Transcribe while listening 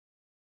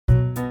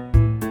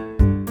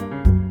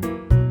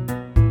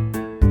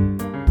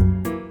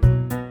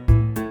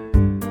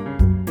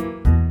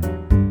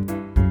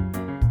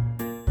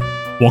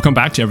Welcome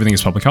back to Everything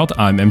is Public Health.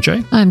 I'm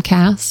MJ. I'm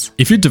Cass.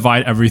 If you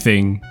divide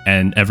everything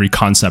and every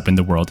concept in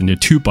the world into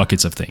two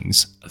buckets of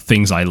things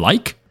I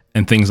like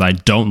and things I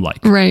don't like.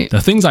 Right. The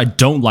things I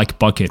don't like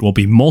bucket will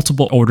be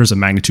multiple orders of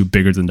magnitude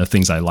bigger than the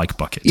things I like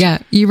bucket. Yeah,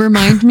 you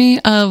remind me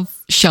of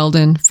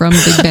Sheldon from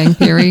Big Bang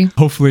Theory.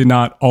 Hopefully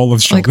not all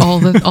of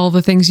Sheldon. Like all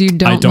the things you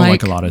don't like. I don't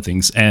like a lot of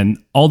things. And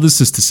all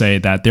this is to say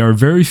that there are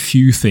very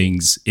few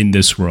things in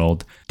this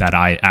world that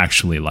I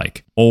actually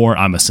like. Or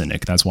I'm a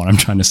cynic. That's what I'm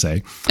trying to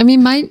say. I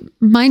mean,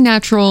 my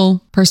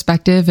natural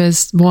perspective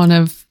is one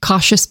of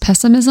cautious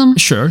pessimism.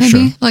 Sure.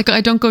 Like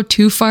I don't go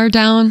too far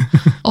down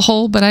a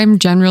hole, but I'm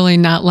generally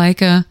not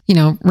like a,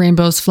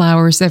 rainbows,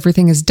 flowers,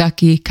 everything is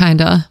ducky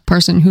kind of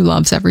person who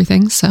loves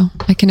everything. So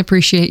I can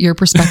appreciate your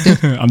perspective.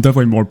 I'm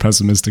definitely more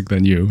pessimistic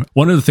than you.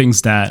 One of the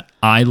things that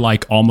I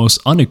like almost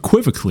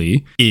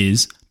unequivocally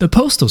is the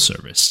Postal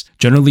Service.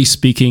 Generally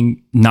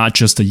speaking, not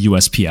just the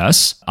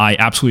USPS. I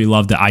absolutely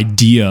love the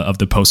idea of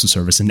the Postal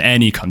Service in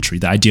any country.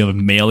 The idea of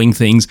mailing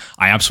things.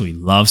 I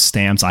absolutely love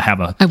stamps.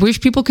 I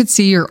wish people could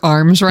see your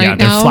arms right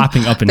now. They're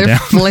flapping up and down. They're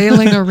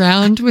flailing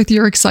around with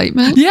your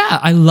excitement. Yeah,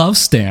 I love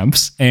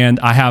stamps, and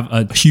I have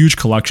a huge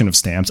collection of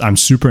stamps. I'm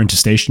super into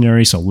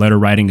stationery, so letter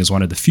writing is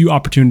one of the few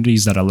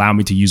opportunities that allow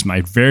me to use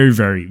my very,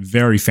 very,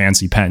 very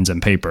fancy pens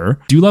and paper.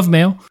 Do you love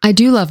mail? I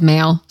do love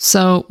mail.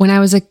 So when I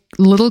was a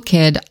little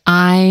kid,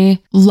 I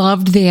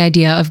loved the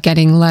idea of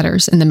getting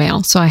letters in the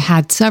mail. So I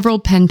had several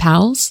pen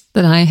pals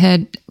that I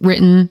had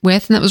written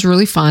with, and that was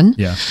really fun.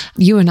 Yeah.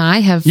 You and I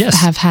have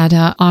had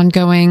an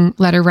ongoing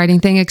letter writing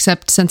thing,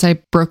 except since I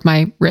broke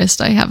my wrist,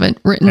 I haven't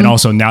written. And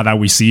also now that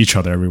we see each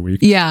other every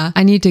week. Yeah,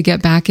 I need to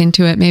get back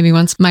into it maybe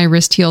once my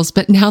wrist heals.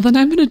 But now that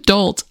I'm an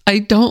adult, I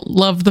don't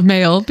love the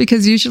mail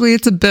because usually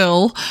it's a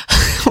bill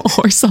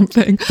or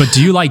something. But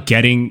do you like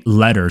getting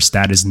letters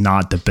that is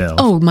not the bill?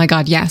 Oh my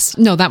God, yes.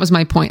 No, that was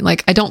my point.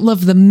 Like, I don't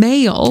love the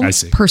mail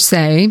per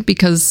se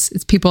because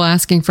it's people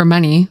asking for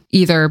money,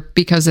 either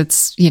because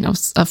it's,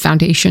 a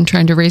foundation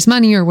trying to raise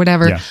money or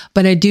whatever. Yeah.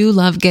 But I do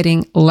love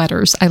getting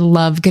letters. I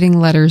love getting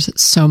letters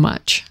so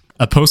much.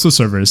 A postal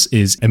service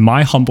is, in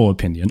my humble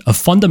opinion, a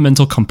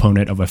fundamental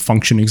component of a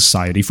functioning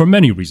society for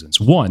many reasons.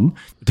 One,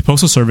 the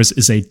postal service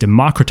is a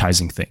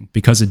democratizing thing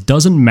because it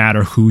doesn't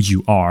matter who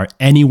you are.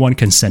 Anyone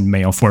can send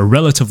mail for a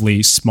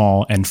relatively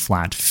small and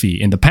flat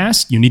fee. In the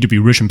past, you need to be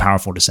rich and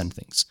powerful to send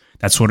things.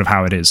 That's sort of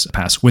how it is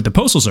past. With the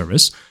postal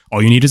service,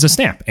 all you need is a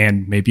stamp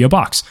and maybe a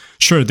box.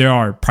 Sure, there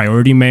are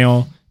priority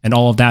mail and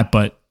all of that,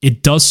 but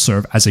it does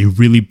serve as a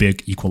really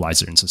big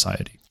equalizer in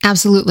society.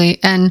 Absolutely.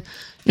 And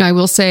I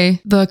will say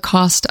the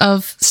cost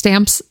of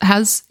stamps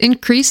has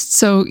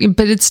increased,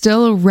 but it's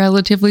still a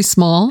relatively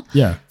small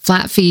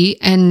flat fee,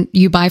 and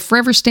you buy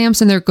forever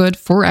stamps and they're good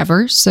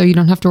forever, so you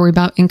don't have to worry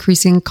about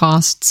increasing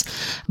costs.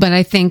 But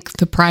I think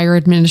the prior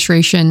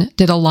administration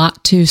did a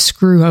lot to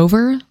screw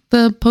over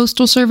the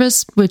Postal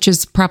Service, which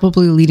is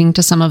probably leading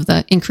to some of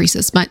the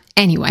increases. But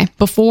anyway,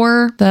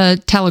 before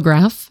the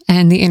telegraph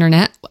and the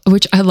internet,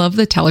 which I love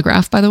the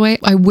telegraph, by the way,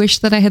 I wish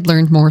that I had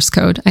learned Morse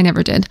code. I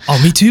never did.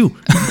 Oh, me too.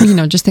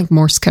 Just think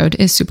Morse code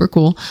is super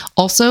cool.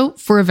 Also,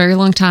 for a very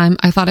long time,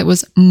 I thought it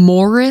was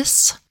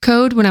Morris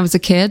code when I was a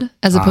kid,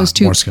 as opposed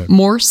to Morse code.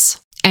 Morse.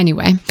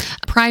 Anyway,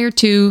 prior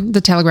to the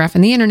telegraph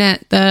and the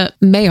internet, the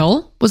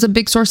mail was a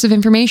big source of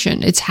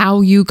information. It's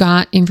how you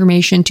got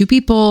information to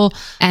people.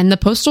 And the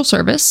Postal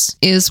Service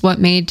is what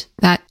made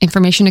that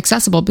information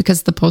accessible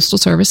because the Postal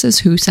Service is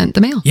who sent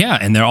the mail. Yeah,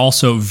 and they're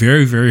also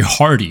very, very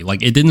hardy.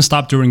 Like, it didn't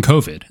stop during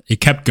COVID. It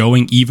kept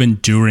going even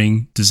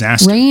during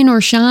disaster. Rain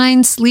or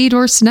shine, sleet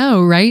or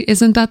snow, right?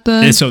 Isn't that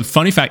the... So,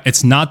 funny fact,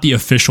 it's not the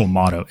official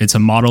motto. It's a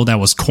motto that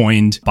was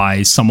coined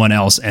by someone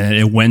else, and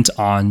it went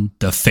on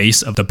the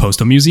face of the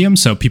Postal Museum,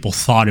 so people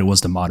thought it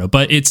was the motto.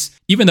 But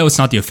even though it's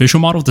not the official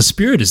motto, the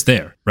spirit is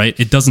there, right?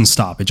 It doesn't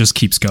stop. It just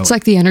keeps going. It's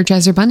like the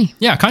Energizer Bunny.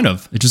 Yeah, kind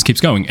of. It just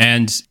keeps going.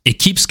 And it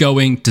keeps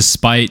going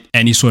despite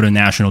any sort of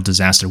national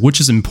disaster,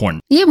 which is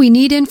important. Yeah, we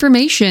need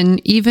information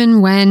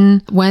even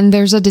when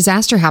there's a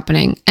disaster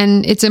happening.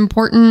 And it's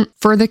important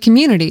for the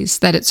communities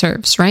that it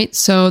serves, right?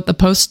 So the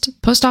post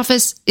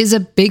office is a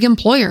big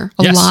employer.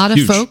 A lot of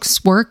huge.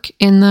 folks work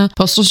in the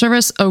Postal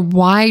Service, a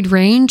wide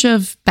range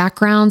of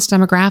backgrounds,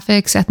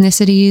 demographics,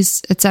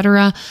 ethnicities,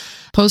 etc.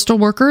 Postal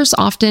workers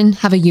often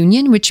have a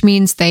union, which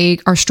means they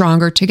are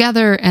stronger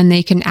together and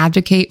they can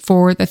advocate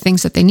for the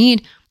things that they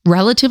need.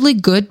 Relatively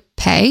good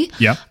pay.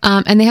 Yeah.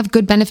 And they have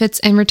good benefits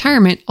and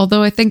retirement.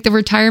 Although I think the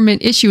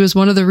retirement issue is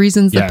one of the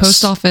reasons the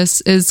post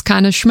office is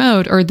kind of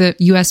schmoed, or the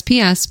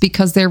USPS,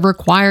 because they're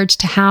required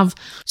to have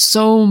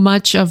so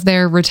much of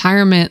their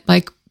retirement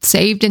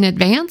saved in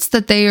advance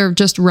that they are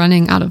just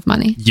running out of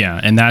money.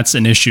 Yeah, and that's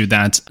an issue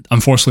that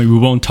unfortunately we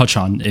won't touch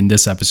on in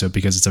this episode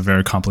because it's a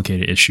very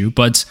complicated issue.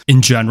 But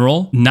in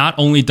general, not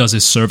only does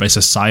it serve a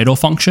societal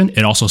function,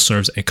 it also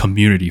serves a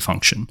community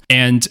function.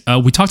 And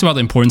we talked about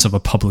the importance of a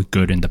public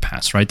good in the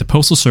past, right? The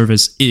Postal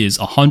Service is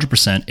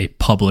 100% a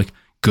public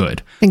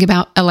good. Think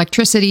about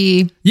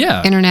electricity,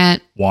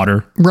 internet,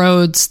 water,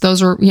 roads.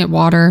 Those are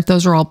water.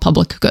 Those are all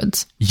public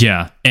goods.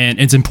 Yeah. And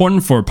it's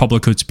important for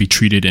public goods to be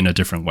treated in a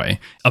different way.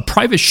 A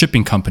private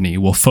shipping company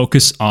will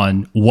focus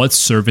on what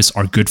service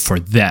are good for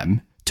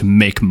them to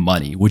make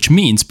money, which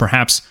means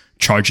perhaps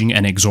charging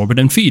an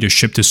exorbitant fee to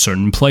ship to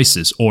certain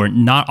places or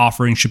not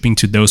offering shipping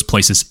to those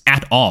places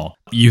at all.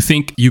 You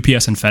think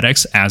UPS and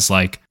FedEx as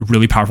like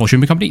really powerful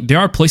shipping company, there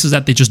are places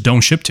that they just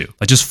don't ship to.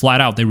 Like just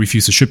flat out, they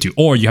refuse to ship to,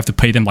 or you have to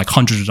pay them like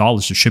hundreds of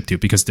dollars to ship to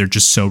because they're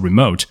just so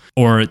remote,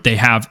 or they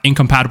have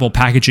incompatible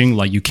packaging.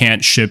 Like you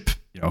can't ship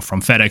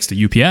from FedEx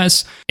to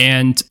UPS,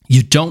 and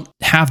you don't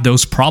have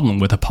those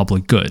problems with a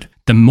public good.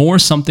 The more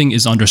something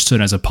is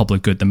understood as a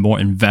public good, the more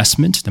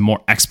investment, the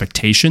more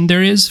expectation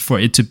there is for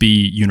it to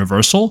be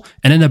universal,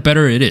 and then the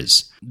better it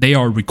is. They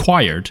are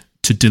required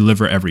to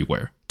deliver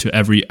everywhere, to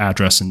every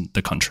address in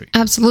the country.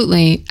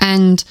 Absolutely.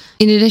 And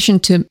in addition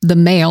to the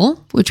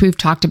mail, which we've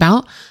talked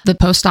about, the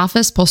post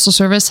office, postal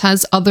service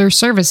has other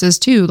services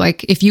too.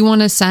 Like if you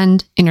want to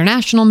send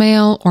international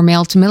mail or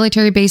mail to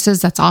military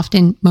bases, that's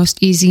often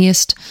most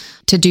easiest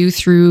to do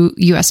through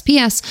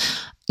USPS.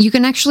 You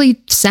can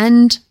actually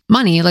send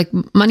money, like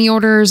money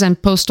orders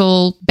and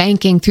postal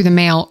banking through the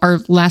mail are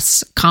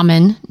less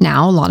common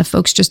now. A lot of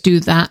folks just do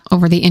that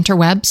over the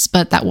interwebs,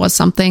 but that was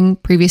something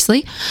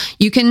previously.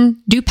 You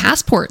can do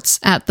passports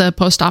at the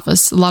post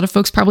office. A lot of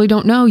folks probably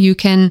don't know you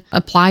can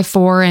apply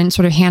for and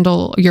sort of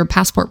handle your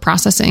passport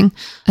processing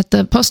at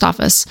the post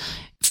office.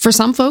 For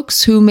some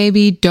folks who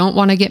maybe don't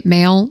want to get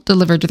mail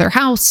delivered to their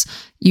house,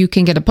 you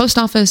can get a post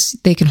office,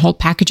 they can hold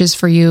packages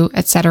for you,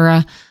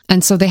 etc.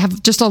 And so they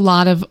have just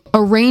a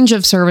range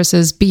of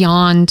services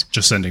beyond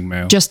just sending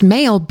mail. Just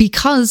mail,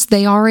 because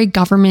they are a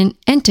government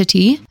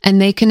entity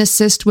and they can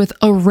assist with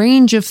a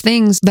range of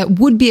things that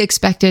would be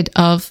expected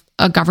of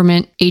a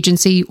government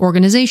agency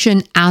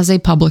organization as a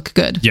public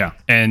good. Yeah.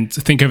 And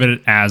think of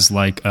it as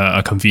like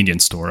a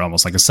convenience store,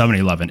 almost like a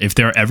 7-Eleven. If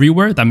they're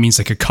everywhere, that means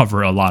they could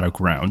cover a lot of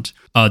ground.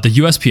 The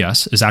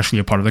USPS is actually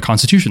a part of the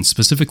Constitution,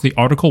 specifically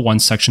Article 1,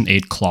 Section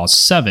 8, Clause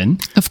 7.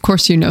 Of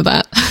course you know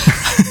that.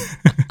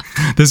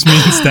 This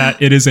means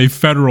that it is a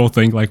federal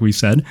thing, like we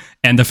said,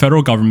 and the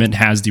federal government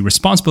has the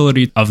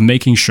responsibility of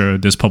making sure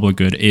this public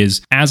good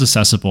is as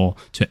accessible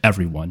to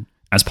everyone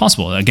as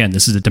possible. Again,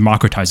 this is the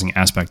democratizing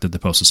aspect of the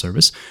Postal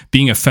Service.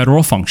 Being a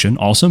federal function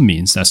also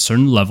means that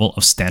certain level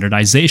of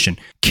standardization.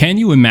 Can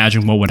you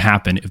imagine what would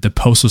happen if the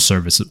Postal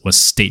Service was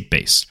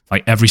state-based?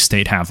 Like every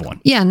state have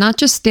one. Yeah, not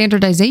just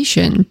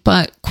standardization,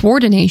 but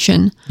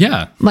coordination.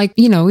 Yeah. Like,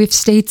 if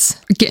states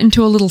get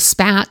into a little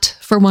spat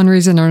for one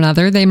reason or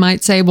another, they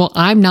might say, well,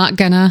 I'm not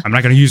going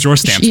to use your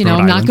stamps.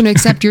 I'm not going to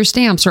accept your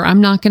stamps, or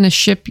I'm not going to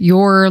ship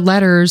your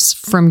letters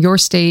from your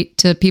state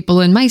to people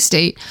in my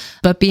state.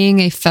 But being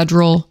a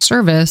federal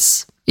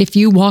service, if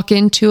you walk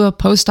into a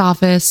post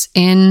office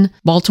in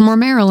Baltimore,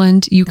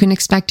 Maryland, you can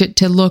expect it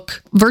to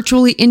look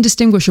virtually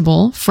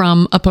indistinguishable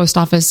from a post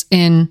office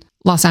in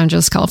Los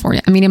Angeles, California.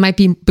 I mean, it might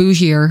be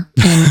bougier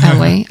in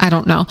LA. I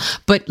don't know.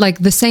 But like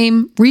the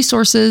same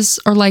resources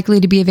are likely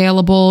to be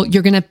available.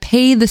 You're going to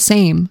pay the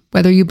same.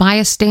 Whether you buy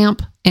a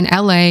stamp in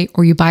LA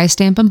or you buy a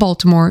stamp in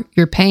Baltimore,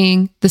 you're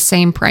paying the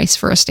same price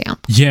for a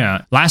stamp.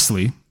 Yeah.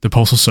 Lastly, the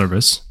Postal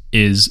Service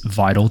is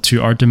vital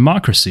to our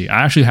democracy.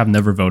 I actually have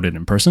never voted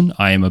in person.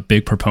 I am a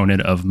big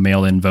proponent of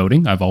mail-in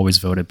voting. I've always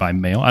voted by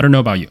mail. I don't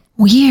know about you.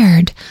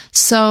 Weird.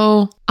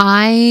 So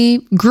I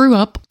grew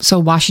up,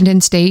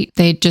 Washington State,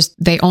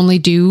 they only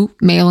do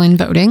mail-in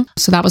voting.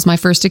 So that was my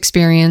first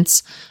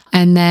experience.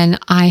 And then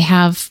I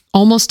have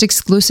almost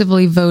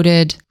exclusively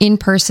voted in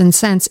person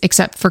since,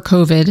 except for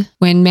COVID,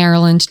 when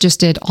Maryland just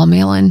did all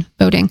mail-in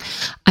voting.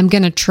 I'm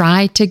going to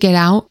try to get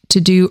out to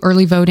do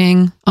early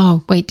voting.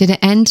 Oh, wait, did it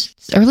end?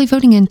 Is early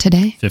voting end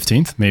today?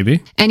 15th,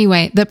 maybe.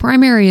 Anyway, the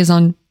primary is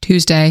on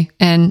Tuesday,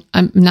 and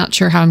I'm not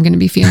sure how I'm going to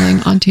be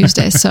feeling on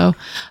Tuesday. So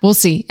we'll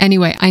see.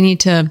 Anyway, I need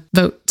to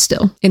vote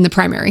still in the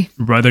primary.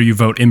 Whether you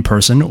vote in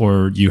person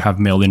or you have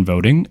mail-in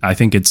voting, I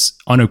think it's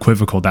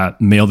unequivocal that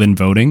mail-in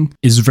voting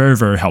is very,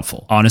 very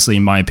helpful. Honestly,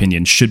 in my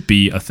opinion, should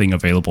be a thing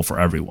available for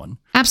everyone.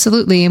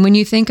 Absolutely. And when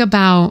you think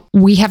about,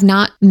 we have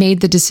not made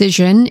the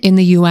decision in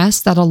the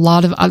US that a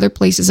lot of other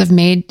places have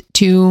made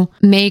to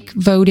make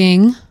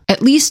voting,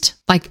 at least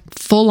like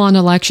full on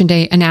election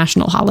day, a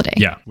national holiday.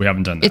 Yeah, we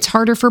haven't done that. It's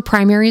harder for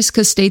primaries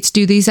because states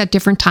do these at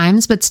different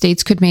times, but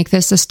states could make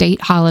this a state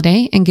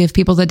holiday and give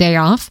people the day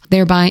off,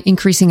 thereby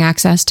increasing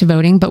access to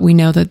voting. But we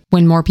know that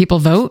when more people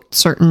vote,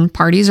 certain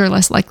parties are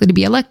less likely to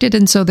be elected.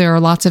 And so there are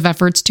lots of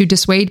efforts to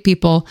dissuade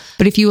people.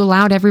 But if you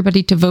allowed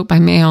everybody to vote by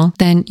mail,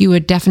 then you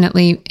would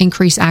definitely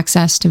increase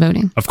access to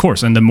voting. Of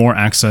course. And the more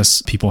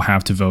access people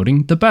have to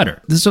voting, the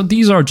better. So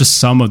these are just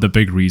some of the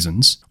big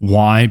reasons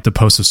why the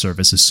Postal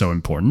Service is so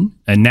important.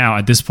 And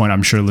now at this point,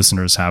 I'm sure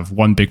listeners have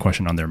one big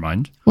question on their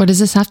mind. What does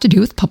this have to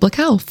do with public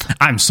health?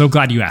 I'm so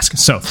glad you asked.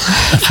 So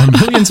for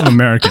millions of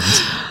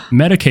Americans,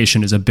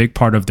 medication is a big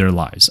part of their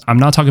lives. I'm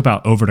not talking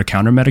about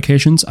over-the-counter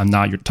medications. I'm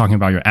not talking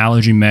about your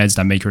allergy meds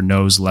that make your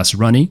nose less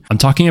runny. I'm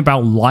talking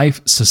about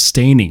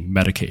life-sustaining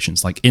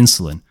medications like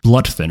insulin,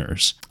 blood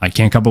thinners. I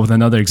can't come up with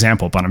another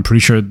example, but I'm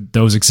pretty sure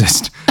those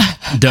exist.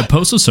 The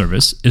Postal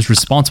Service is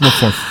responsible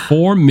for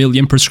 4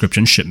 million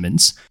prescription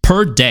shipments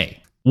per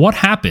day. What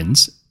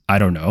happens, I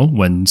don't know,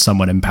 when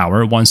someone in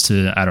power wants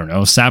to, I don't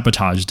know,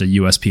 sabotage the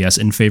USPS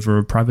in favor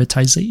of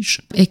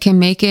privatization? It can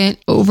make it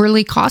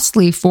overly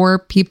costly for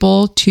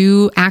people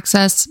to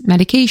access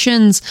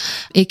medications.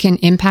 It can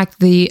impact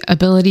the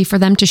ability for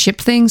them to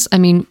ship things. I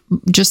mean,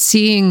 just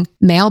seeing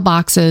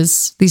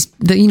mailboxes,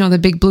 the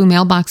big blue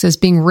mailboxes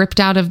being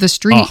ripped out of the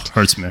street.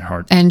 Hurts my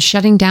heart. And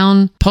shutting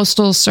down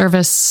postal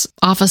service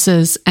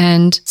offices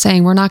and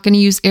saying we're not going to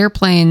use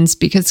airplanes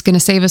because it's going to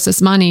save us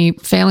this money,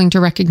 failing to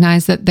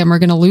recognize that then we're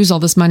going to lose all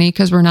this money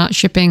because we're not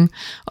shipping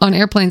on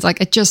airplanes. Like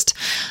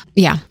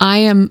I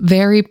am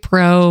very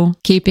pro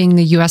keeping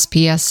the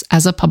USPS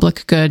as a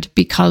public good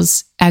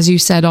because, as you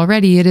said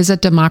already, it is a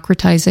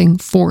democratizing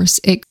force.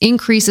 It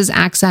increases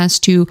access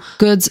to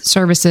goods,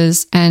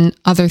 services, and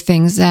other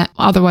things that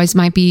otherwise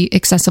might be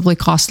excessively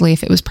costly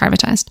if it was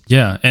privatized.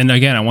 Yeah. And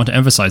again, I want to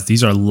emphasize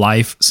these are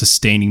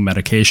life-sustaining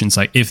medications.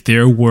 Like if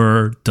there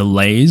were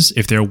delays,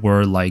 if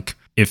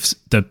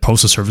the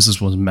postal services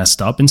was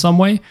messed up in some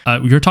way,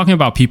 you're talking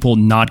about people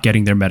not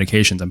getting their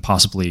medications and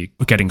possibly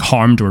getting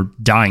harmed or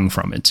dying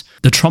from it.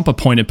 The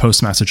Trump-appointed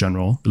Postmaster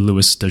General,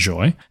 Louis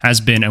DeJoy,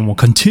 has been and will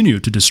continue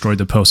to destroy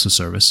the Postal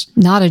Service.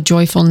 Not a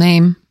joyful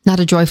name. Not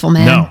a joyful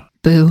man. No.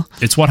 Boo.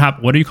 It's what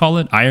do you call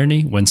it?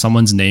 Irony, when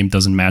someone's name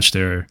doesn't match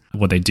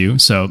what they do.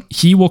 So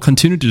he will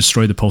continue to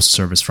destroy the Postal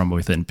Service from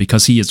within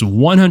because he is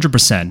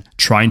 100%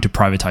 trying to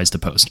privatize the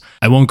post.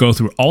 I won't go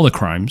through all the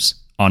crimes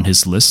on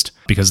his list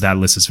because that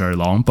list is very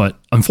long. But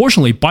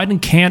unfortunately,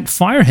 Biden can't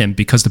fire him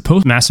because the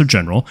Postmaster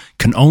General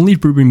can only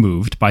be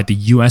removed by the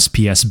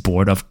USPS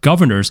Board of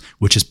Governors,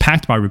 which is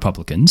packed by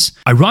Republicans.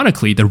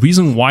 Ironically, the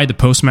reason why the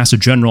Postmaster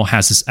General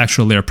has this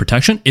extra layer of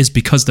protection is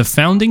because the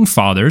founding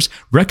fathers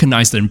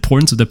recognized the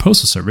importance of the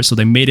Postal Service, so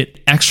they made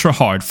it extra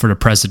hard for the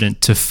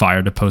president to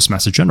fire the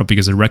Postmaster General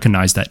because they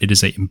recognized that it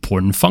is an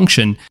important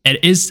function.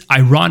 It is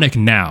ironic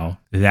now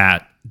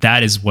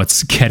that is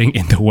what's getting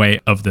in the way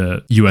of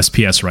the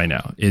USPS right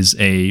now, is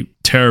a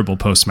terrible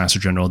Postmaster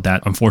General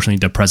that unfortunately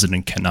the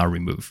president cannot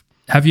remove.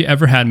 Have you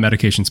ever had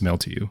medications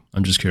mailed to you?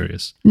 I'm just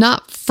curious.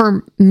 Not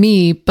for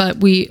me, but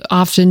we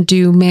often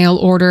do mail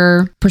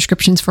order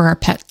prescriptions for our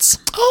pets.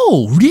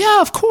 Oh, yeah,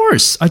 of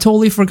course. I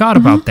totally forgot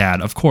about that.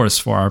 Of course,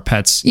 for our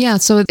pets. Yeah,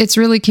 so it's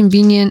really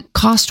convenient.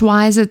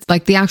 Cost-wise, it's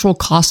like the actual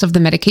cost of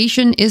the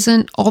medication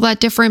isn't all that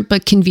different,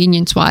 but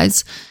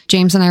convenience-wise,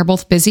 James and I are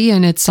both busy,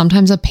 and it's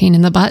sometimes a pain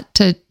in the butt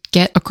to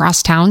get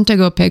across town to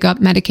go pick up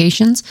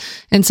medications.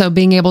 And so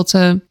being able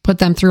to put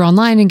them through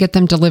online and get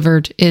them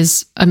delivered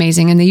is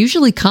amazing. And they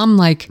usually come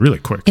like really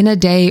quick in a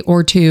day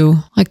or two.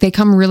 Like they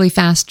come really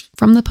fast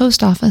from the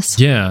post office.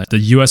 Yeah.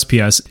 The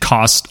USPS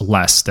costs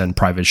less than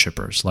private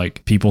shippers.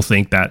 Like people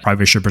think that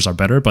private shippers are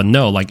better, but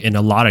no, like in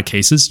a lot of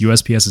cases,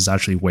 USPS is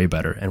actually way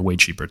better and way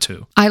cheaper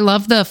too. I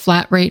love the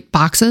flat rate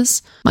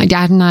boxes. My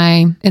dad and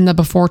I in the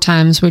before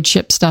times would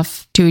ship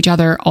stuff to each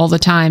other all the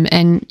time.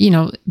 And,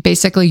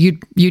 basically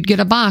you'd get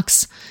a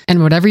box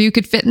and whatever you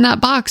could fit in that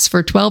box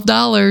for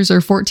 $12 or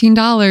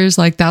 $14,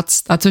 like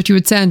that's what you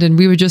would send. And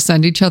we would just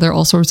send each other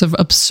all sorts of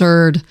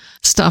absurd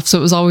stuff. So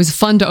it was always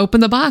fun to open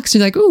the box.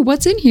 You're like, ooh,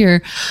 what's in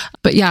here?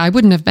 But yeah, I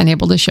wouldn't have been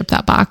able to ship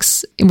that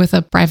box with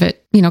a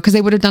private, because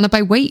they would have done it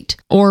by weight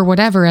or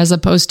whatever, as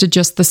opposed to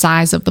just the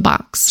size of the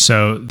box.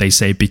 So they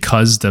say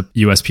because the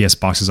USPS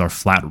boxes are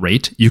flat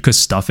rate, you could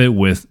stuff it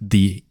with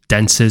the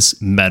densest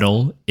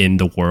metal in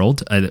the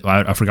world.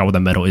 I forgot what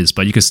the metal is,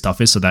 but you could stuff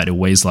it so that it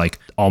weighs like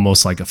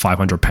almost like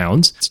 500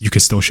 pounds. You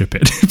could still ship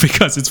it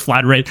because it's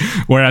flat rate.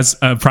 Whereas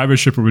a private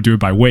shipper would do it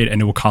by weight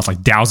and it will cost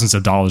like thousands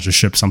of dollars to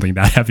ship something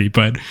that heavy.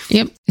 But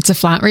yep, it's a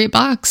flat rate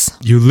box.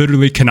 You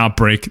literally cannot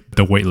break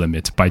the weight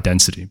limit by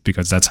density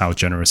because that's how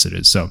generous it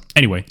is. So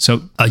anyway,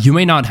 you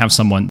may not have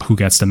someone who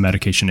gets the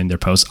medication in their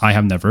post. I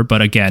have never.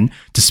 But again,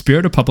 the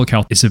spirit of public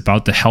health is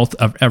about the health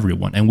of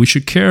everyone. And we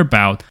should care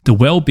about the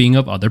well-being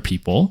of other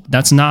people.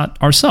 That's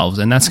not ourselves.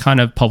 And that's kind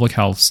of public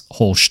health's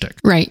whole shtick.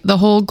 Right. The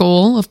whole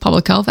goal of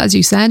public health, as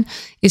you said,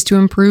 is to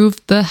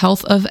improve the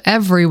health of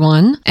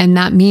everyone. And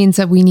that means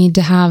that we need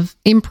to have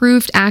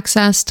improved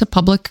access to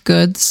public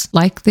goods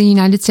like the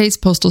United States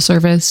Postal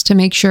Service to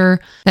make sure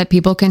that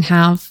people can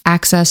have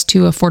access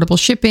to affordable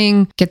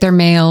shipping, get their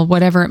mail,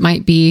 whatever it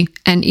might be.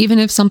 And even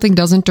if something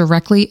doesn't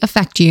directly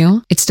affect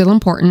you, it's still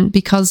important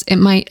because it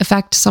might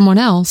affect someone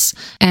else.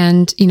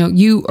 And,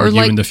 you or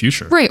you in the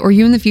future. Right. Or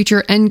you in the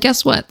future. And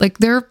guess what? Like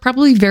there are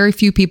probably very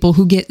few people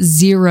who get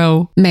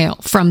zero mail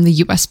from the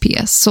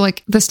USPS. So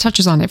like this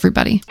touches on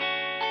everybody.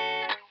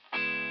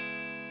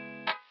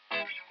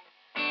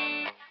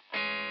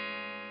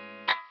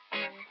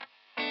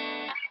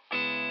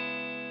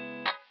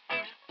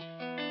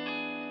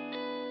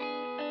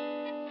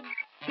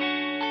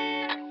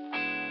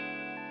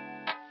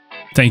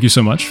 Thank you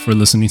so much for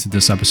listening to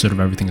this episode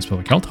of Everything is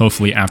Public Health.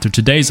 Hopefully, after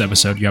today's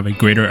episode, you have a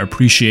greater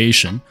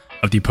appreciation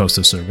of the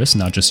Postal Service,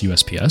 not just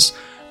USPS,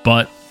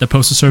 but the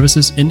Postal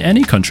Services in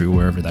any country,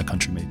 wherever that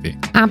country may be.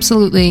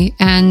 Absolutely.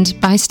 And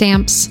buy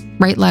stamps,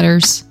 write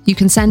letters. You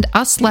can send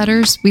us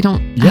letters. We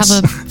don't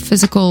have a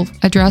physical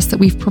address that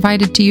we've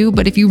provided to you,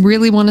 but if you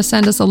really want to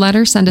send us a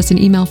letter, send us an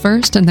email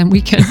first, and then we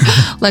can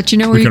let you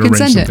know where you can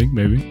send it.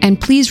 Maybe. And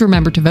please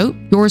remember to vote.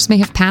 Yours may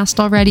have passed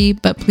already,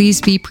 but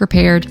please be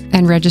prepared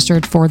and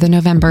registered for the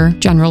November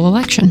general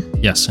election.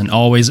 Yes, and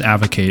always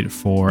advocate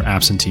for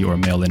absentee or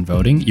mail-in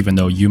voting. Even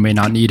though you may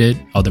not need it,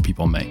 other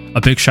people may.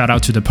 A big shout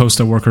out to the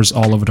postal workers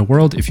all over the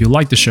world. If you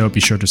like the show, be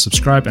sure to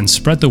subscribe and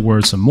spread the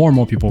word so more and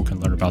more people can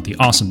learn about the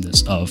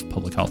awesomeness of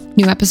public health.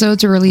 New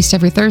episodes are released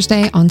every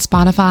Thursday on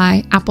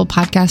Spotify, Apple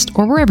Podcast,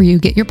 or wherever you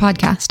get your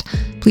podcast.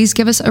 Please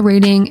give us a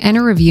rating and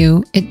a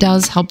review. It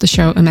does help the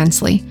show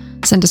immensely.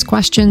 Send us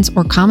questions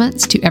or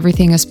comments to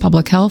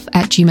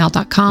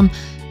everythingispublichealth@gmail.com.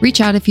 Reach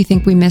out if you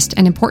think we missed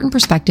an important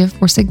perspective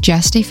or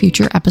suggest a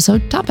future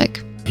episode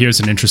topic.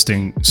 Here's an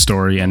interesting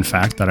story and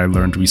fact that I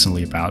learned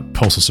recently about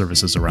postal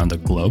services around the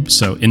globe.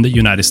 So in the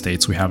United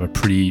States, we have a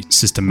pretty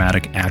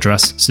systematic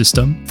address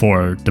system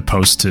for the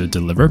post to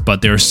deliver,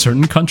 but there are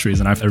certain countries,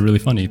 and I find it really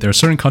funny, there are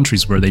certain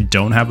countries where they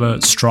don't have a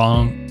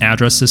strong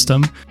address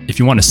system. If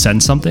you want to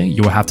send something,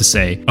 you will have to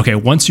say, okay,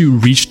 once you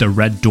reach the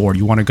red door,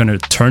 you want to gonna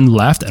turn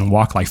left and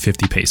walk like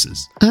 50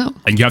 paces. Oh.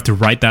 And you have to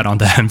write that on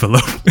the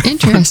envelope.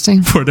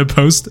 Interesting. for the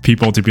post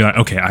people to be like,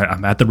 okay,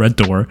 I'm at the red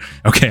door.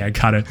 Okay, I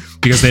got it.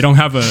 Because they don't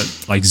have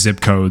like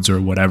zip codes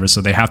or whatever,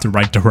 so they have to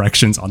write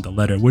directions on the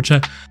letter, which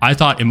I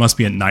thought it must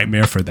be a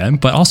nightmare for them,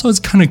 but also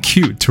it's kind of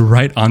cute to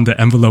write on the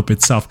envelope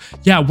itself.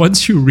 Yeah,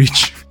 once you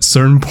reach a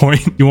certain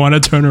point, you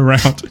want to turn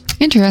around.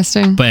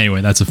 Interesting. But anyway,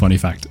 that's a funny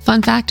fact.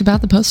 Fun fact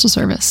about the Postal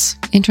Service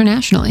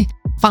internationally.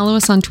 Follow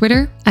us on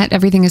Twitter at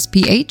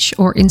EverythingIsPH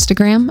or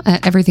Instagram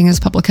at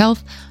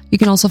EverythingIsPublicHealth. You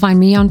can also find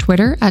me on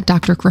Twitter at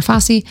Dr.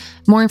 Krafasi.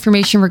 More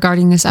information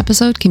regarding this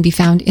episode can be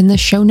found in the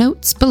show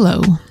notes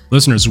below.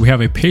 Listeners, we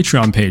have a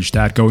Patreon page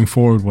that going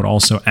forward would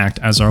also act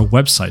as our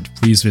website.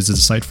 Please visit the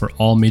site for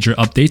all major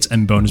updates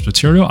and bonus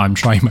material. I'm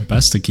trying my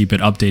best to keep it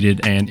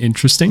updated and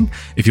interesting.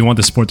 If you want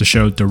to support the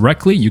show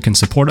directly, you can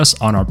support us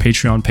on our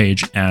Patreon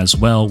page as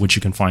well, which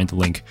you can find the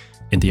link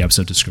in the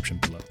episode description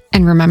below.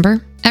 And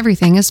remember,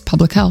 everything is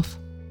public health.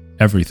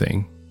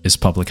 Everything is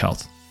public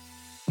health.